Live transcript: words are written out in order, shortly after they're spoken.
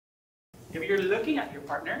If you're looking at your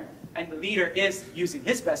partner and the leader is using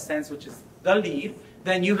his best stance, which is the lead,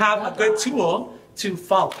 then you have a good tool to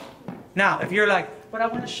follow. Now, if you're like, but I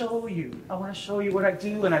want to show you what I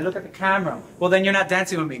do, and I look at the camera, well, then you're not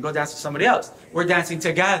dancing with me. Go dance with somebody else. We're dancing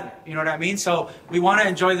together. You know what I mean? So we want to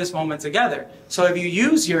enjoy this moment together. So if you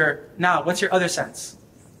use now, what's your other sense?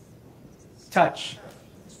 Touch.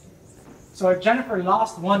 So if Jennifer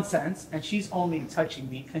lost one sense and she's only touching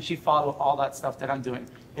me, can she follow all that stuff that I'm doing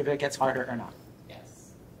if it gets harder or not?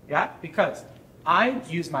 Yes. Yeah, because I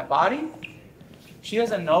use my body. She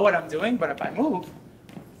doesn't know what I'm doing, but if I move,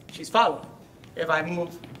 she's following. If I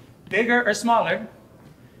move bigger or smaller,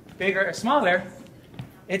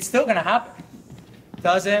 it's still going to happen.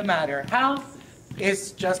 Doesn't matter how,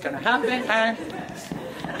 it's just going to happen. And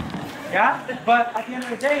yeah, but at the end of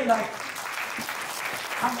the day, like,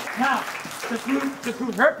 now, to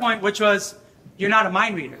prove her point, which was, you're not a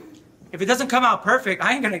mind reader. If it doesn't come out perfect,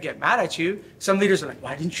 I ain't going to get mad at you. Some leaders are like,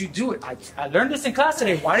 why didn't you do it? I learned this in class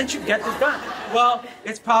today. Why didn't you get this done? Well,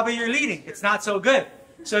 it's probably your leading. It's not so good.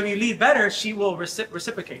 So if you lead better, she will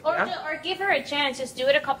reciprocate. Or, or give her a chance. Just do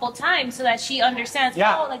it a couple times so that she understands,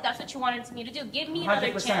 oh, like that's what you wanted me to do. Give me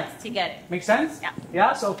another 100%. chance to get it. Make sense? Yeah.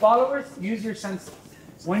 Yeah, so followers, use your senses.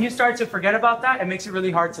 When you start to forget about that, it makes it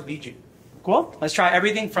really hard to lead you. Cool? Let's try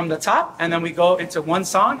everything from the top, and then we go into one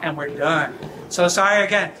song, and we're done. So sorry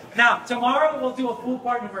again. Now, tomorrow we'll do a full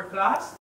partner work class.